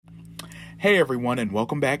Hey everyone, and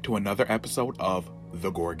welcome back to another episode of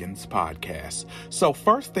The Gorgons Podcast. So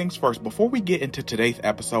first things first, before we get into today's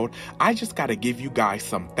episode, I just got to give you guys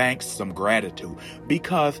some thanks, some gratitude,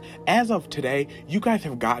 because as of today, you guys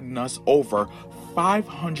have gotten us over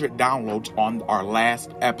 500 downloads on our last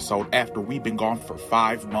episode after we've been gone for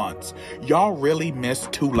 5 months. Y'all really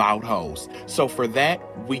missed two loud hoes. So for that,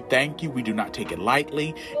 we thank you. We do not take it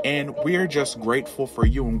lightly, and we're just grateful for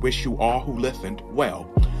you and wish you all who listened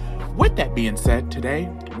well. With that being said, today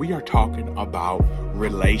we are talking about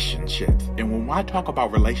relationships. And when I talk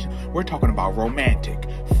about relationships, we're talking about romantic,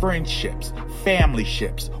 friendships, family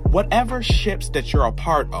ships, whatever ships that you're a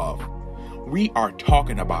part of. We are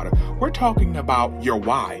talking about it. We're talking about your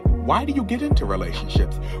why. Why do you get into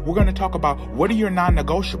relationships? We're going to talk about what are your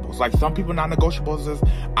non-negotiables. Like some people non-negotiables is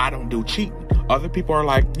I don't do cheating. Other people are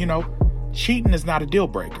like, cheating is not a deal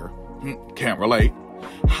breaker. Can't relate.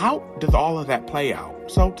 How does all of that play out?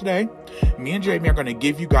 So today, me and Jamie are going to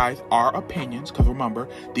give you guys our opinions, because remember,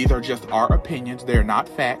 these are just our opinions. They're not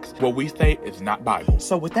facts. What we say is not Bible.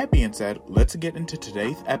 So with that being said, let's get into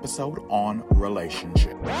today's episode on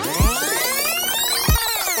relationships.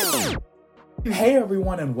 Hey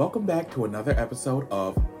everyone, and welcome back to another episode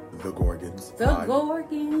of The Gorgons. The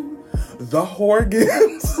Gorgons. The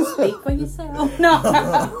Horgons. Speak for yourself.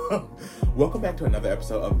 No. Welcome back to another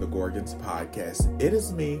episode of The Gorgons Podcast. It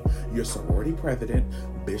is me, your sorority president,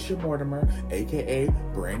 Bishop Mortimer, a.k.a.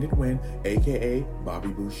 Brandon Wynn, a.k.a. Bobby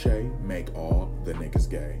Boucher, make all the niggas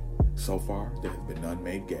gay. So far, there has been none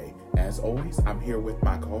made gay. As always, I'm here with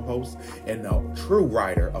my co-host and the true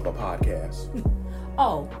writer of a podcast.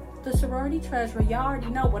 Oh, the sorority treasurer. Y'all already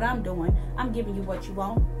know what I'm doing. I'm giving you what you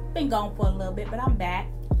want. Been gone for a little bit, but I'm back.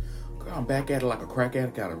 Girl, I'm back at it like a crack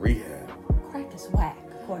addict out of rehab. Crack is whack,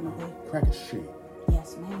 according to me. Crack is shit.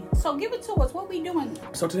 Yes, ma'am. So give it to us. What we doing?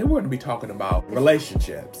 So today we're going to be talking about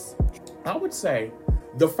relationships. I would say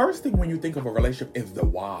the first thing when you think of a relationship is the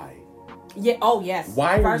why. Yeah. Oh, yes.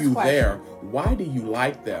 Why are you there? Why do you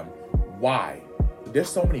like them? Why? There's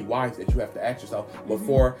so many whys that you have to ask yourself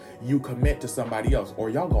before you commit to somebody else, or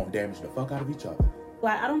y'all gonna damage the fuck out of each other.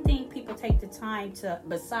 Well, I don't think people take the time to,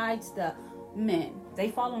 besides the men, they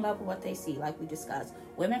fall in love with what they see, like we discussed.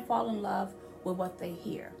 Women fall in love with what they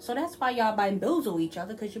hear. So that's why y'all bamboozle each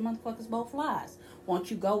other, because you motherfuckers both lies. Won't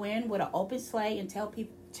you go in with an open slate and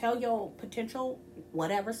tell your potential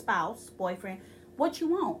whatever spouse, boyfriend, what you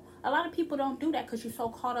want? A lot of people don't do that because you're so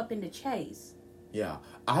caught up in the chase. Yeah,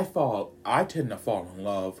 I tend to fall in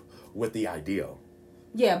love with the ideal.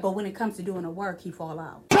 Yeah, but when it comes to doing the work, you fall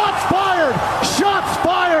out. Shots fired! Shots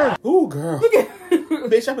fired! Ooh, girl.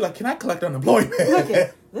 Bitch, I be like, can I collect unemployment? Look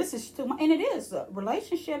at this is too much. And it is. A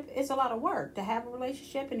relationship is a lot of work. To have a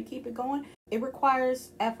relationship and to keep it going, it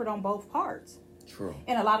requires effort on both parts. True.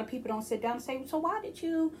 And a lot of people don't sit down and say, so why did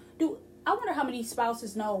you do... I wonder how many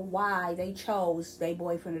spouses know why they chose their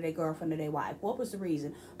boyfriend or their girlfriend or their wife. What was the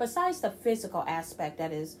reason? Besides the physical aspect,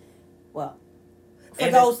 that is, well, for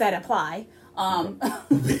and those that apply.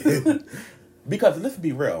 Because let's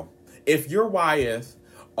be real. If your why is,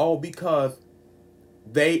 because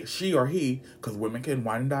she or he, because women can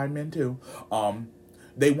wine and dine men too,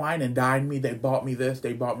 they wine and dine me, they bought me this,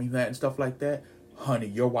 they bought me that, and stuff like that. Honey,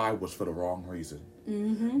 your why was for the wrong reason.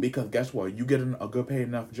 Mm-hmm. Because guess what? You get a good paid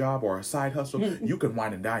enough job or a side hustle, you can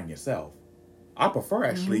wine and dine yourself. I prefer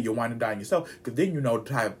actually you wine and dine yourself, because then you know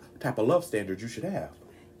the type of love standards you should have.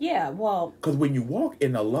 Yeah, well... Because when you walk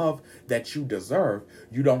in the love that you deserve,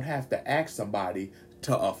 you don't have to ask somebody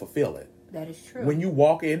to fulfill it. That is true. When you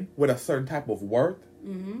walk in with a certain type of worth,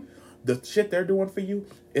 the shit they're doing for you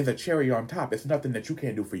is a cherry on top. It's nothing that you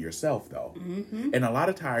can't do for yourself, though. Mm-hmm. And a lot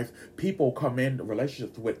of times, people come in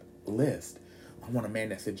relationships with lists. I want a man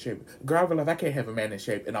that's in shape. Girl, I realize I can't have a man in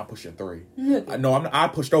shape, and I'm pushing 3. No, I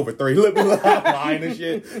pushed over 3. Look, I'm lying and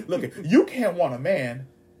shit. Look, you can't want a man.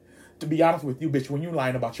 To be honest with you, bitch, when you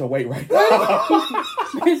lying about your weight right now.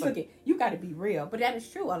 Look, you got to be real. But that is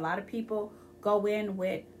true. A lot of people go in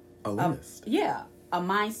with a list. A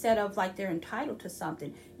mindset of like they're entitled to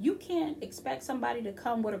something. You can't expect somebody to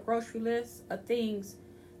come with a grocery list of things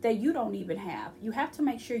that you don't even have. You have to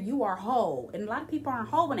make sure you are whole. And a lot of people aren't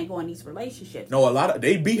whole when they go in these relationships. No,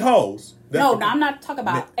 they be hoes. No, I'm not talking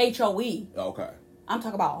about H-O-E. Okay. I'm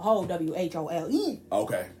talking about whole, W-H-O-L-E.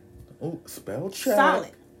 Okay. Ooh, spell check.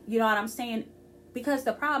 Solid. You know what I'm saying? Because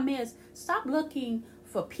the problem is, stop looking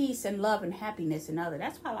for peace and love and happiness in others.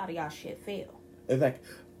 That's why a lot of y'all shit fail. It's like,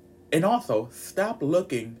 and also, stop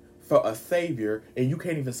looking for a savior and you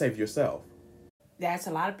can't even save yourself. That's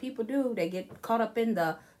a lot of people do. They get caught up in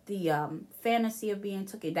the fantasy of being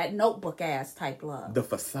taken, that notebook ass type love. The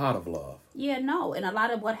facade of love. Yeah, no. And a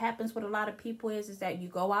lot of what happens with a lot of people is that you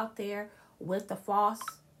go out there with the false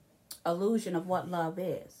illusion of what love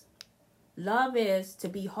is. Love is to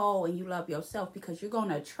be whole and you love yourself, because you're going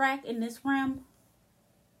to attract in this realm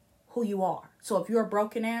who you are. So if you're a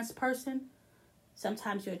broken ass person,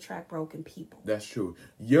 sometimes you attract broken people. That's true.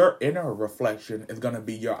 Your inner reflection is going to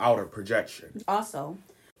be your outer projection. Also,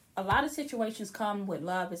 a lot of situations come with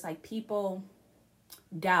love. It's like people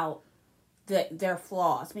doubt their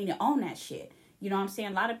flaws. I mean, they own that shit. You know what I'm saying?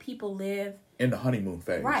 A lot of people live in the honeymoon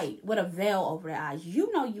phase. Right. With a veil over their eyes.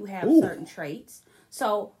 You know you have certain traits.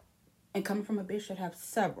 So, and coming from a bitch that have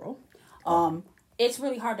several, it's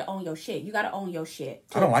really hard to own your shit. You got to own your shit.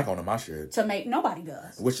 I don't like owning my shit. To make, nobody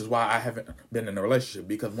does. Which is why I haven't been in a relationship.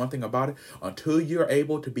 Because one thing about it, until you're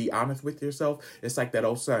able to be honest with yourself, it's like that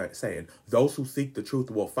old saying, those who seek the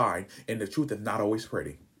truth will find, and the truth is not always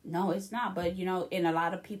pretty. No, it's not. But, you know, and a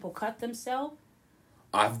lot of people cut themselves.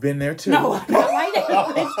 I've been there too. No, not like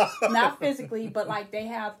that. Not physically, but like they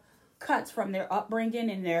have cuts from their upbringing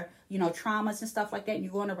and their, you know, traumas and stuff like that. And you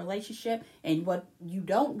go in a relationship, and what you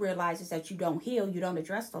don't realize is that you don't heal, you don't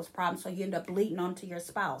address those problems, so you end up bleeding onto your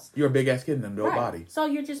spouse. You're a big ass kid in the body. So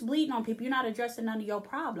you're just bleeding on people. You're not addressing none of your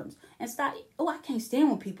problems. And stop. Oh, I can't stand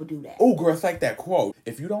when people do that. Oh, girl, it's like that quote.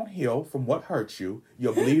 If you don't heal from what hurts you,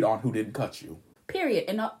 you'll bleed on who didn't cut you. Period.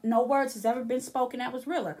 And no words has ever been spoken that was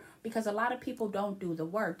realer, because a lot of people don't do the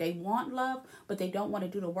work. They want love, but they don't want to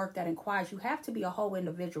do the work that inquires. You have to be a whole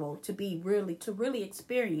individual to really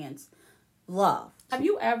experience love. Have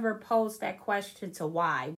you ever posed that question to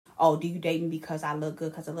why? Oh, do you date me because I look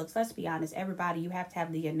good, because it looks? Let's be honest, everybody, you have to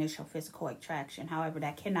have the initial physical attraction. However,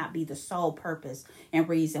 that cannot be the sole purpose and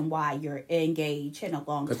reason why you're engaged in a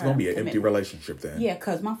long-term It's going to be an empty relationship then. Yeah,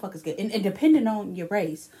 because motherfuckers get, and depending on your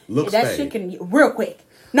race, looks that fade. Shit can, real quick.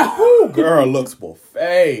 No. Ooh, girl, looks will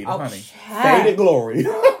fade, honey. Child. Faded glory.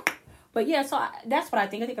 But yeah, so that's what I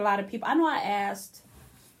think. I think a lot of people, I know I asked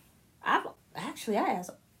at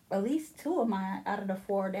least 2 of mine out of the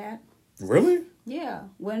 4 that. Really? Yeah.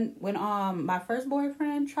 When my first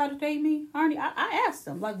boyfriend tried to date me, I asked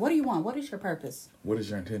him, like, what do you want? What is your purpose? What is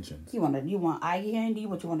your intentions? You want eye candy?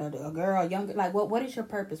 What you want, a girl, younger? Like, what is your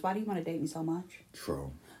purpose? Why do you want to date me so much?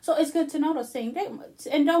 True. So it's good to know those things.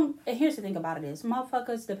 And here's the thing about it is,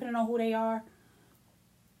 motherfuckers, depending on who they are,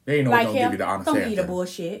 they ain't no like gonna give you the honest don't answer. give you the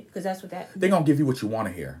bullshit, because that's what that. They gonna give you what you want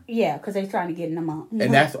to hear. Yeah, because they trying to get in the monk.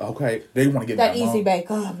 And that's okay. They want to get that in that easy bake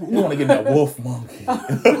oven. They want to get in that wolf monkey.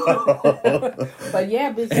 But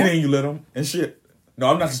yeah, bitch. And then you let them and shit. No,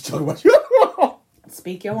 I'm not just talking about you.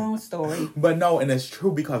 Speak your own story. But no, and it's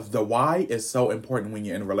true, because the why is so important when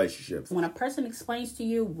you're in relationships. When a person explains to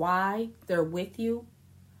you why they're with you,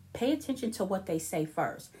 pay attention to what they say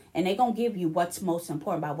first. And they're going to give you what's most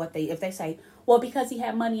important by what if they say, well, because he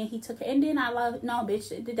had money and he took it, and then I love it. No, bitch,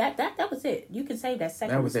 that was it. You can say that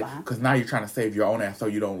second That was response. it. Because now you're trying to save your own ass so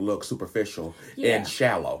you don't look superficial and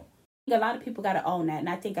shallow. A lot of people got to own that. And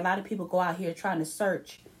I think a lot of people go out here trying to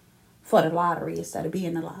search for the lottery instead of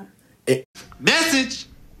being the lottery. Message!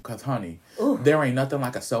 Because, honey, there ain't nothing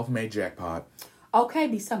like a self-made jackpot. Okay,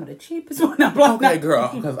 be some of the cheapest one. Okay,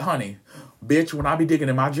 girl, because, honey, bitch, when I be digging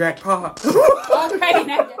in my jackpot.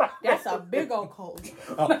 Okay, that's a big old cold.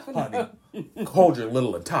 Honey, hold your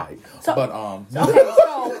little and tight. So, but,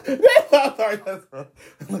 sorry,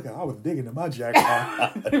 look, I was digging in my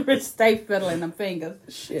jackpot. Stay fiddling them fingers.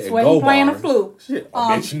 Shit, Sweating playing the flute. Shit,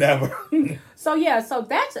 bitch, never. So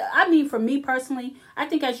that's, I mean, for me personally, I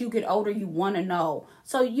think as you get older, you want to know.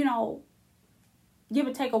 So, you know, give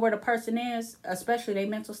or take of where the person is, especially their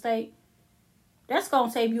mental state, that's going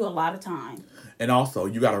to save you a lot of time. And also,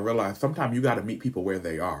 you got to realize, sometimes you got to meet people where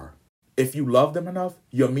they are. If you love them enough,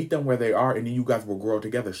 you'll meet them where they are, and then you guys will grow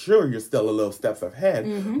together. Sure, you're still a little steps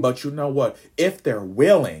ahead, but you know what? If they're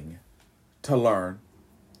willing to learn,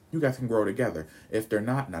 you guys can grow together. If they're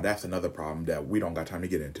not, now that's another problem that we don't got time to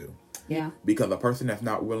get into. Yeah. Because a person that's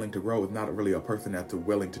not willing to grow is not really a person that's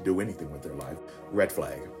willing to do anything with their life. Red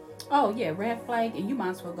flag. Oh, yeah, red flag, and you might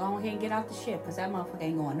as well go ahead and get out the ship, because that motherfucker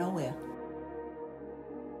ain't going nowhere.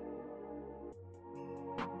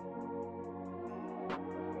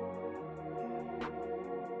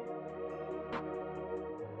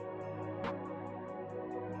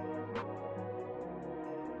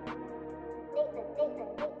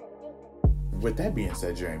 With that being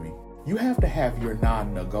said, Jamie, you have to have your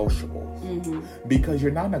non-negotiables. Because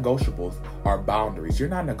your non-negotiables are boundaries. Your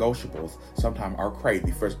non-negotiables sometimes are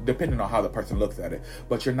crazy, first, depending on how the person looks at it.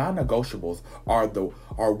 But your non-negotiables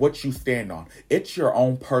are what you stand on. It's your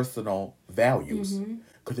own personal values.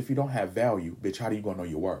 Because if you don't have value, bitch, how do you gonna know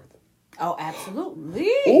your worth? Oh, absolutely.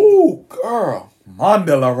 Ooh, girl.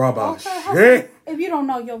 Mandela rubber. Shit. If you don't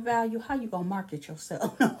know your value, how you gonna market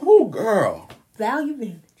yourself? Ooh, girl. Value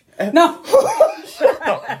vintage. No.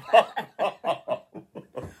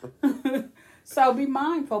 So be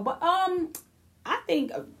mindful. But I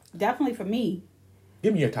think definitely for me.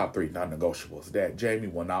 Give me your top 3 non-negotiables that Jamie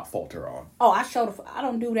will not falter on. Oh, I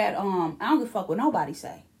don't do that. I don't give a fuck what nobody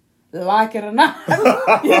say. Like it or not.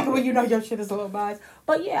 Yeah, when you know your shit is a little biased.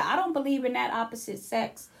 But yeah, I don't believe in that opposite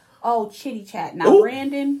sex. Oh, chitty chat. Now, Ooh.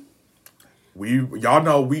 Brandon. Y'all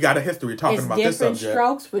know we got a history talking about this subject. Different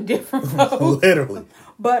strokes for different folks. Literally.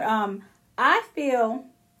 But I feel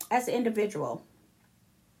as an individual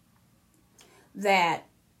that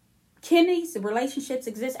Kenny's relationships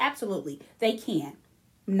exist. Absolutely, they can.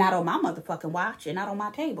 Not on my motherfucking watch and not on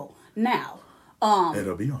my table. Now,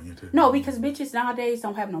 it'll be on you too. No, because bitches nowadays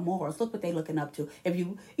don't have no morals. Look what they looking up to. If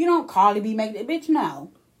you don't Carly B make that bitch,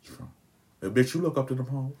 no. Bitch, you look up to them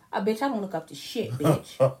hoes? Bitch, I don't look up to shit,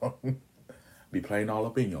 bitch. Be playing all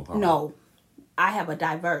up in your car. No, I have a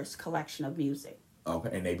diverse collection of music. Okay,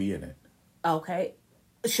 and they be in it. Okay.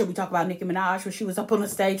 Should we talk about Nicki Minaj when she was up on the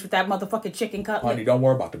stage with that motherfucking chicken cutlet? Honey, don't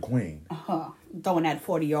worry about the queen. Throwing that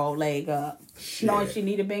 40-year-old leg up. Shit. Knowing she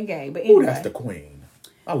need to been gay. But anyway. Ooh, that's the queen.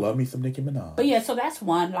 I love me some Nicki Minaj. But yeah, so that's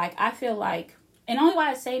one. Like, I feel like, and the only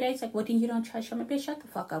why I say that is like, well, then you don't trust your man. Bitch, shut the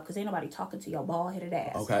fuck up, because ain't nobody talking to your bald-headed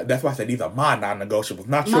ass. Okay, that's why I said these are my non-negotiables,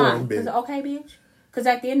 not Mine. yours, bitch. Okay, bitch? Because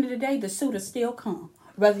at the end of the day, the suitor still come.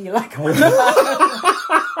 Whether you like it or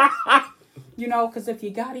not. You know, because if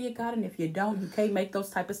you got it, you got it. And if you don't, you can't make those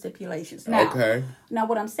type of stipulations. Now, Now,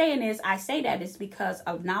 what I'm saying is, I say that is because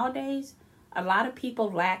of nowadays, a lot of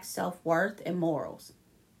people lack self-worth and morals.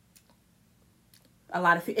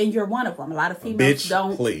 And you're one of them. A lot of females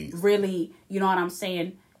don't really, you know what I'm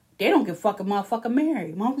saying? They don't give a fucking motherfucker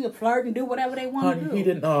married. Motherfucker flirt and do whatever they want to do. He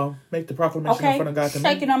didn't make the proclamation in front of God to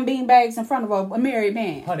shaking them beanbags in front of a married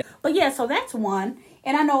man. Honey. But yeah, so that's one.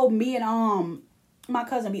 And I know me and my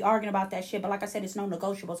cousin be arguing about that shit, but like I said, it's no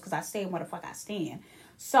negotiables because I stand where the fuck I stand.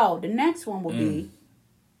 So the next one will be.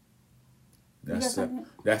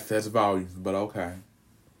 That says volumes, but okay.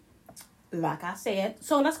 Like I said.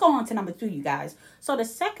 So let's go on to number 2, you guys. So the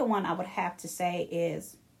second one I would have to say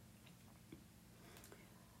is,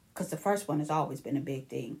 because the first one has always been a big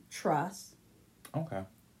thing, trust. Okay.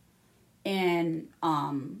 And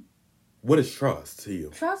what is trust to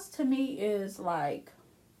you? Trust to me is like,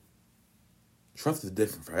 trust is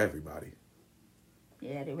different for everybody.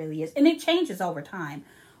 Yeah, it really is. And it changes over time.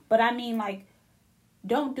 But I mean, like,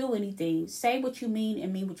 don't do anything. Say what you mean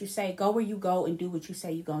and mean what you say. Go where you go and do what you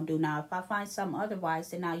say you're going to do. Now, if I find something otherwise,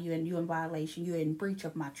 then now you're in violation. You're in breach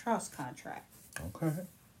of my trust contract. Okay.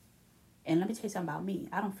 And let me tell you something about me.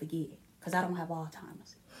 I don't forget. Because I don't have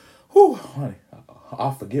Alzheimer's. Whew, honey.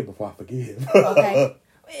 I'll forget before I forgive. Okay.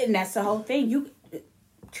 And that's the whole thing.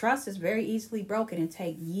 Trust is very easily broken and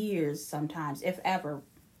take years sometimes, if ever,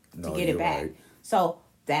 to get it back. Right. So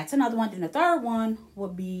that's another one. Then the third one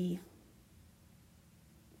would be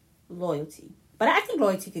loyalty. But I think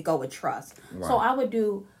loyalty could go with trust. Right. So I would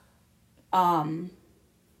do, I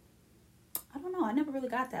don't know. I never really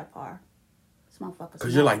got that far.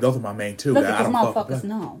 Because you're like, those are my main 2. Look at these motherfuckers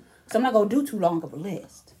know. So I'm not going to do too long of a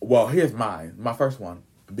list. Well, here's mine. My first one.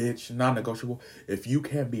 Bitch, non-negotiable. If you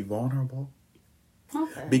can't be vulnerable.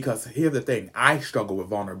 Okay. Because here's the thing. I struggle with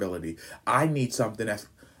vulnerability. I need something that's...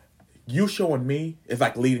 You showing me is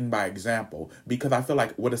like leading by example. Because I feel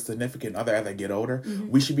like with a significant other as I get older,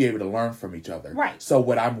 we should be able to learn from each other. Right. So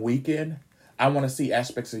what I'm weak in, I want to see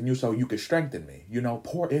aspects in you so you can strengthen me. You know,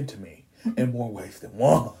 pour into me in more ways than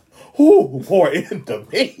one. Who pour into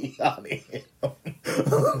me, honey?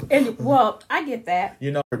 And, well, I get that.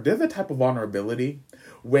 You know, there's a type of vulnerability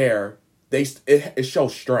where it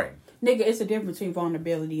shows strength. Nigga, it's a difference between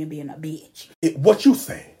vulnerability and being a bitch. What you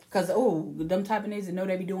say? Because, them type of niggas that know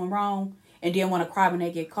they be doing wrong and then want to cry when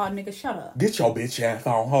they get caught. Nigga, shut up. Get your bitch ass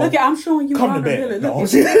on, ho. Look, I'm showing you Come vulnerability.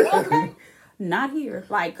 To bed. No. Okay. Not here.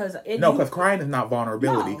 Like, because... because crying is not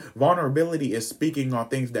vulnerability. No. Vulnerability is speaking on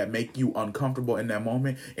things that make you uncomfortable in that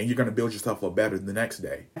moment, and you're going to build yourself up better the next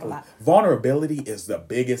day. Vulnerability is the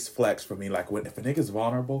biggest flex for me. Like, if a nigga's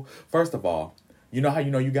vulnerable, first of all, you know how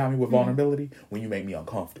you know you got me with vulnerability? When you make me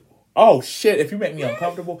uncomfortable. Oh, shit, if you make me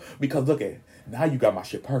uncomfortable, because look at now you got my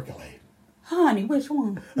shit percolating. Honey, which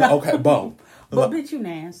one? Okay, both. But bitch, you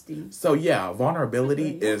nasty. So yeah,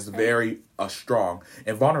 vulnerability is very strong,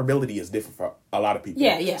 and vulnerability is different for a lot of people.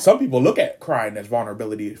 Yeah. Some people look at crying as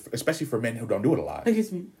vulnerability, especially for men who don't do it a lot.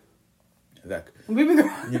 Excuse me. Exactly.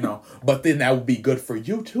 You know, but then that would be good for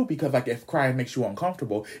you too, because like if crying makes you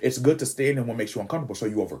uncomfortable, it's good to stand in what makes you uncomfortable, so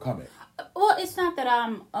you overcome it. Well, it's not that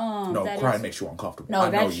I'm no, crying makes you uncomfortable. No,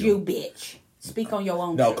 that's you, bitch. Speak on your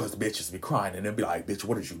own. No, because bitches be crying and they'll be like, bitch,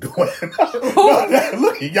 what are you doing?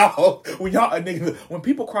 Look at y'all. When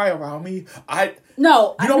people cry around me, I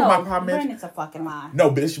know what my problem is? Brandon's a fucking lie.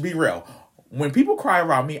 No, bitch, be real. When people cry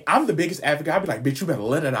around me, I'm the biggest advocate. I'll be like, bitch, you better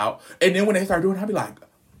let it out. And then when they start doing it, I'll be like,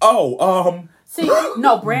 See,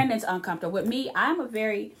 no, Brandon's uncomfortable. With me, I'm a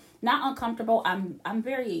very... Not uncomfortable. I'm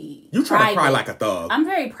very. You try to cry like a thug. I'm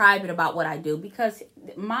very private about what I do because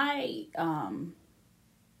my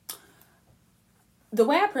the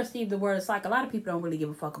way I perceive the word is like a lot of people don't really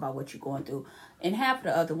give a fuck about what you're going through, and half of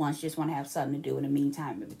the other ones just want to have something to do in the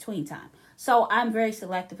meantime, in between time. So I'm very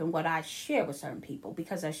selective in what I share with certain people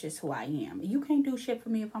because that's just who I am. You can't do shit for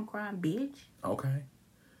me if I'm crying, bitch. Okay,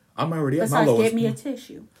 I'm already at my lowest. Get me a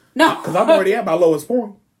tissue. No, because I'm already at my lowest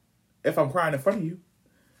point. If I'm crying in front of you.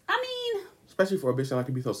 I mean, especially for a bitch that like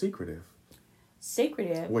to be so secretive.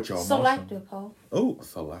 Secretive? With your selective, Paul. Oh,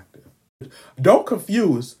 selective. Don't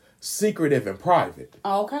confuse secretive and private.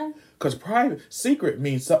 Okay. Because secret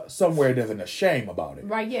means somewhere there's a shame about it.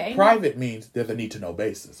 Right, yeah. Private means there's a need to know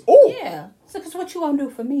basis. Oh! Yeah. So, because what you gonna do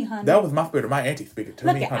for me, honey? That was my spirit of my auntie speaking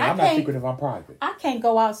to me, honey. I'm not secretive, I'm private. I can't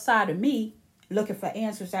go outside of me looking for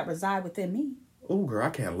answers that reside within me. Oh, girl, I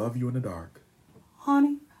can't love you in the dark.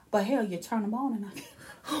 Honey, but hell, you turn them on and I can't.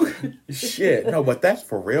 Shit, no, but that's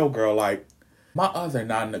for real, girl. Like, my other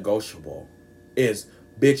non-negotiable is,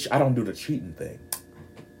 bitch, I don't do the cheating thing.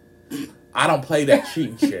 I don't play that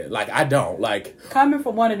cheating shit. Like, I don't. Like, coming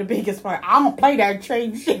from one of the biggest parts, I don't play that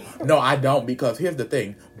cheating shit. No, I don't, because here's the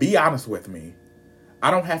thing. Be honest with me.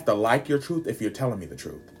 I don't have to like your truth if you're telling me the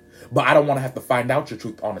truth. But I don't want to have to find out your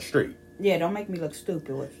truth on the street. Yeah, don't make me look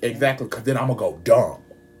stupid with you. Exactly, because then I'm going to go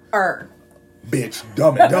dumb. Bitch,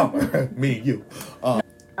 dumb and dumber. Me and you.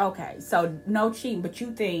 Okay, so no cheating, but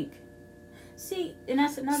you think... See, and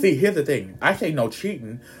that's another... See, here's the thing. I say no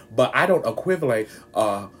cheating, but I don't equivalent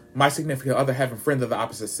my significant other having friends of the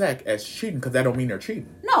opposite sex as cheating, because that don't mean they're cheating.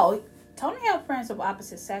 No, Tony have friends of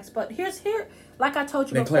opposite sex, but like I told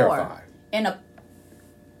you then before, clarify. In a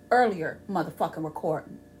earlier motherfucking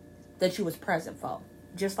recording that you was present for,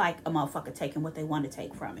 just like a motherfucker taking what they want to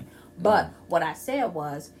take from it. But what I said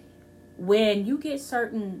was, when you get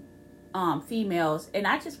certain females, and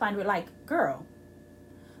I just find it like, girl,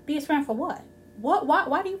 be his friend for what?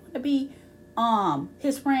 Why do you want to be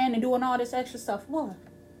his friend and doing all this extra stuff? What?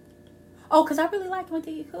 Oh, because I really like him. I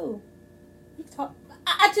think he's cool. You talk.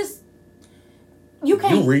 I just, you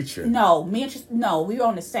can't. You reaching. No, we were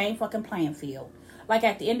on the same fucking playing field. Like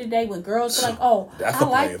at the end of the day, when girls are like, oh, I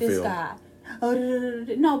like this guy. Oh,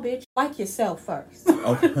 no, bitch. Like yourself first.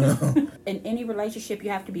 Okay. In any relationship, you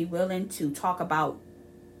have to be willing to talk about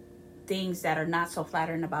things that are not so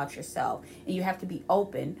flattering about yourself, and you have to be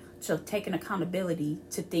open to taking accountability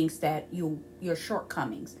to things that your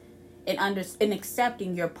shortcomings, and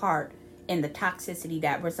accepting your part in the toxicity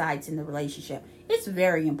that resides in the relationship. It's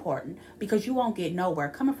very important, because you won't get nowhere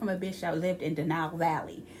coming from a bitch that lived in Denali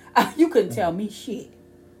Valley. You couldn't tell me shit,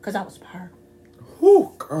 because I was perfect.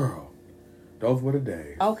 Whew, girl. Those were the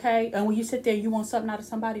days. Okay, and when you sit there, you want something out of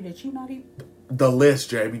somebody that you not even... The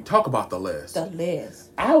list, Jamie. Talk about the list. The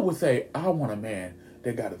list. I would say, I want a man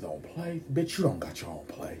that got his own place. Bitch, you don't got your own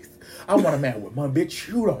place. I want a man with money. Bitch,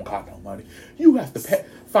 you don't got no money. You have to pay...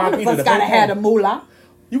 Find Peter to pay... gotta have a moolah.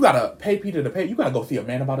 You gotta pay Peter to pay... You gotta go see a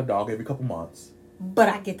man about a dog every couple months. But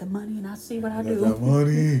I get the money and I see what I do. The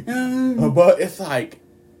money. But it's like,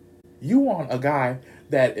 you want a guy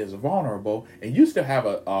that is vulnerable, and you still have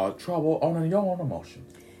a trouble owning your own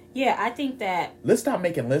emotions. Yeah, I think that... Let's stop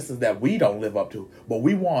making lists that we don't live up to. But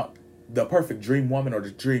we want the perfect dream woman or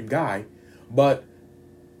the dream guy. But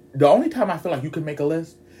the only time I feel like you can make a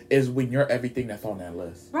list is when you're everything that's on that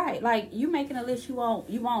list. Right. Like, you making a list, you won't.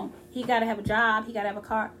 He got to have a job. He got to have a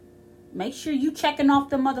car. Make sure you checking off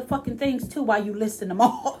the motherfucking things, too, while you listing them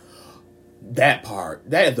all. That part.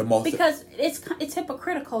 That is the most... Because it's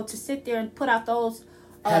hypocritical to sit there and put out those...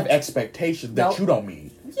 have expectations that you don't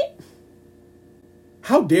meet. Yeah.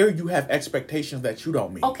 How dare you have expectations that you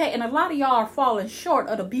don't meet? Okay, and a lot of y'all are falling short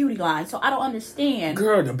of the beauty line, so I don't understand.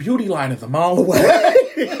 Girl, the beauty line is a mile away.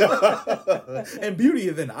 And beauty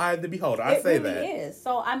is in the eye of the beholder. I say that. It really is.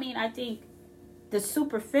 So, I mean, I think the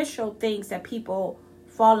superficial things that people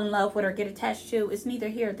fall in love with or get attached to is neither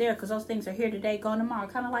here or there, because those things are here today, gone tomorrow,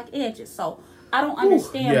 kind of like edges. So, I don't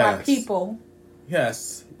understand why people...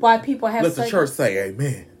 Yes. Why people have... Let the church say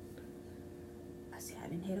amen. I see, I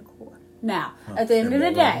didn't hit a chord. Now, at the end of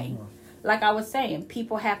the day, like I was saying,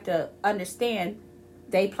 people have to understand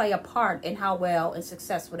they play a part in how well and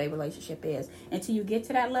successful their relationship is. Until you get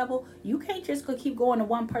to that level, you can't just keep going to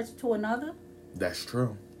one person to another. That's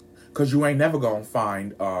true. Because you ain't never going to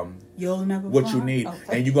find You'll never what find. you need.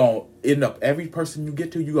 Okay. And you're going to end up, every person you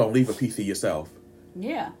get to, you're going to leave a piece of yourself.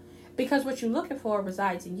 Yeah. Because what you're looking for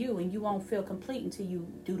resides in you, and you won't feel complete until you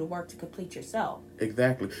do the work to complete yourself.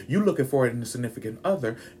 Exactly. You're looking for it in a significant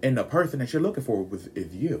other, and the person that you're looking for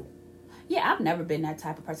is you. Yeah, I've never been that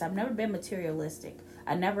type of person. I've never been materialistic.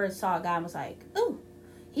 I never saw a guy and was like, ooh,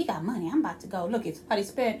 he got money. I'm about to go. Look, if somebody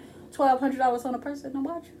spent $1,200 on a person to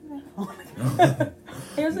watch.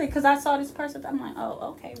 Seriously, because I saw this person. I'm like,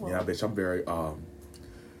 oh, okay. Well. Yeah, bitch, I'm very, girl,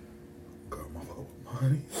 motherfucker,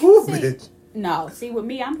 money. Ooh, bitch. No, see, with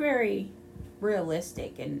me, I'm very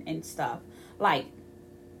realistic and stuff. Like,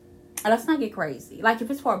 let's not get crazy. Like,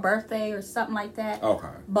 if it's for a birthday or something like that. Okay.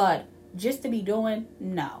 But just to be doing,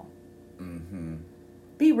 no. Mm-hmm.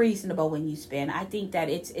 Be reasonable when you spend. I think that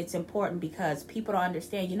it's important because people don't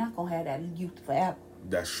understand you're not going to have that youth forever.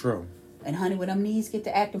 That's true. And honey, when them knees get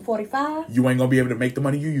to acting 45. You ain't going to be able to make the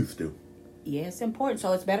money you used to. Yeah, it's important.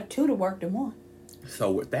 So it's better two to work than one.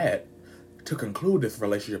 So with that, to conclude this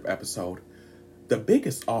relationship episode, the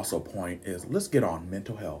biggest also point is let's get on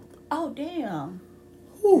mental health. Oh, damn.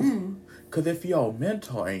 Because if your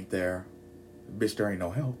mental ain't there, bitch, there ain't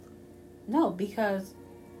no health. No, because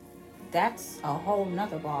that's a whole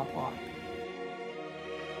nother ballpark.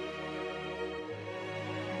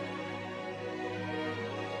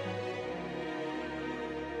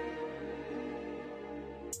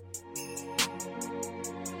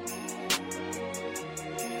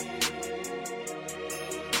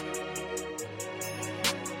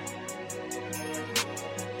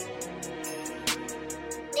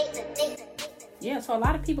 Yeah, so a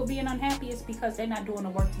lot of people being unhappy is because they're not doing the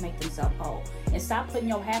work to make themselves whole. And stop putting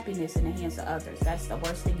your happiness in the hands of others. That's the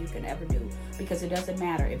worst thing you can ever do. Because it doesn't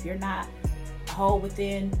matter. If you're not whole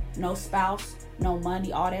within, no spouse, no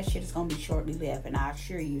money, all that shit is going to be shortly lived. And I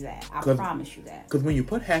assure you that. I promise you that. Because when you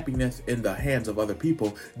put happiness in the hands of other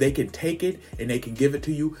people, they can take it and they can give it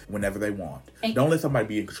to you whenever they want. And don't let somebody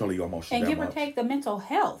be in control of your emotions. And give or take the mental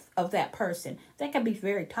health of that person. That can be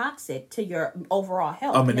very toxic to your overall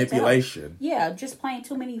health. A manipulation. Yeah, just playing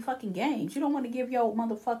too many fucking games. You don't want to give your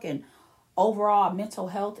motherfucking overall mental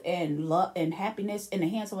health and love and happiness in the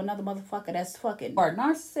hands of another motherfucker that's fucking or a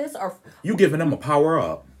narcissist or you giving them a power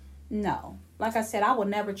up. No. Like I said, I will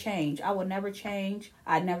never change. I will never change.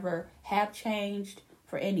 I never have changed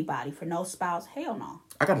for anybody, for no spouse. Hell no.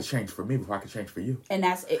 I got to change for me before I can change for you. And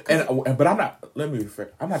that's it. But I'm not, let me be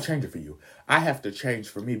fair, I'm not changing for you. I have to change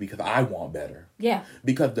for me because I want better. Yeah.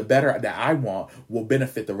 Because the better that I want will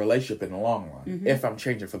benefit the relationship in the long run if I'm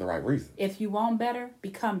changing for the right reason. If you want better,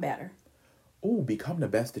 become better. Ooh, become the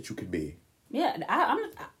best that you can be. Yeah, I'm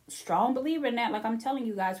a strong believer in that. Like I'm telling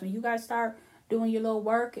you guys, when you guys start doing your little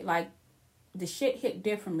work, like the shit hit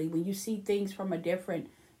differently when you see things from a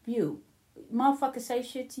different view. Motherfuckers say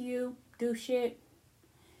shit to you, do shit.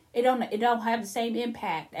 It don't have the same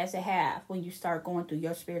impact as it have when you start going through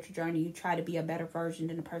your spiritual journey. You try to be a better version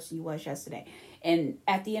than the person you was yesterday. And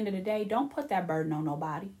at the end of the day, don't put that burden on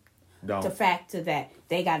nobody. Don't. The fact to that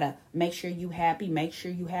they gotta make sure you happy, make sure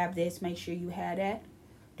you have this, make sure you have that.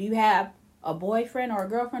 Do you have a boyfriend or a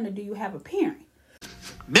girlfriend, or do you have a parent?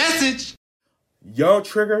 Message. Your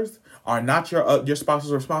triggers are not your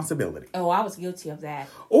spouse's responsibility. Oh, I was guilty of that.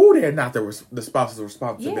 Oh, they're not the spouse's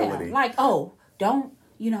responsibility. Yeah, like, oh, don't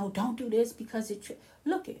do this because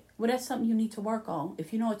look it. Well, that's something you need to work on.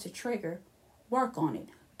 If you know it's a trigger, work on it.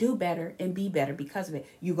 Do better and be better because of it.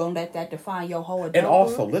 You gonna let that define your whole adulthood? And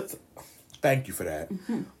also, thank you for that.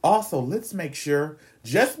 Mm-hmm. Also, let's make sure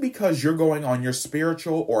just because you're going on your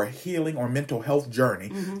spiritual or healing or mental health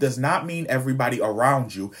journey does not mean everybody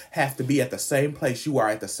around you has to be at the same place you are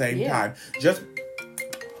at the same time. Just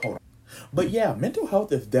hold on. But yeah, mental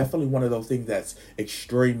health is definitely one of those things that's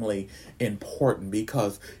extremely important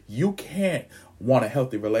because you can't want a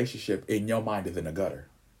healthy relationship and your mind is in the gutter.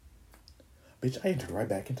 Bitch, I entered right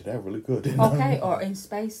back into that really good. Okay, or in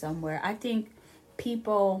space somewhere. I think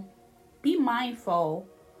people be mindful,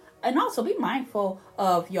 and also be mindful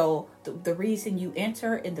of the reason you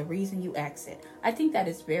enter and the reason you exit. I think that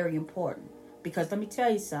is very important because let me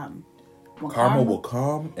tell you something. Karma will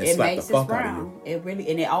come and slap the fuck out of you. It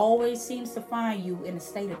really, and it always seems to find you in a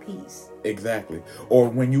state of peace. Exactly. Or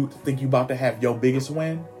when you think you about to have your biggest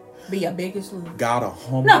win, be your biggest loser. Gotta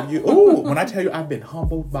humble you. Ooh, when I tell you I've been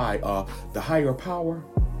humbled by the higher power.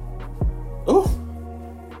 Ooh,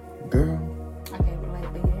 girl. I can't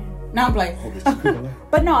relate, big ass. No, I'm playing.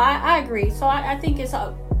 But no, I agree. So I think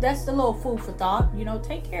that's the little food for thought. You know,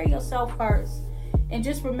 take care of yourself first, and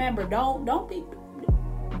just remember, don't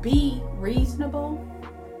be reasonable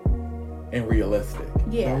and realistic.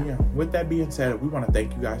 Yeah. So, yeah. With that being said, we want to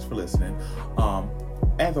thank you guys for listening.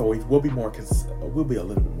 as always, we'll be a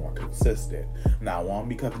little bit more consistent now on,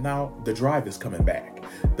 because now the drive is coming back.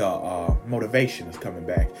 The motivation is coming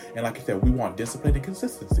back. And like I said, we want discipline and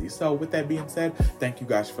consistency. So with that being said, thank you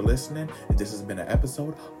guys for listening. And this has been an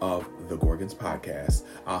episode of The Gorgons Podcast.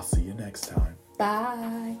 I'll see you next time.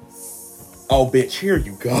 Bye. Oh, bitch, here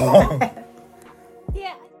you go.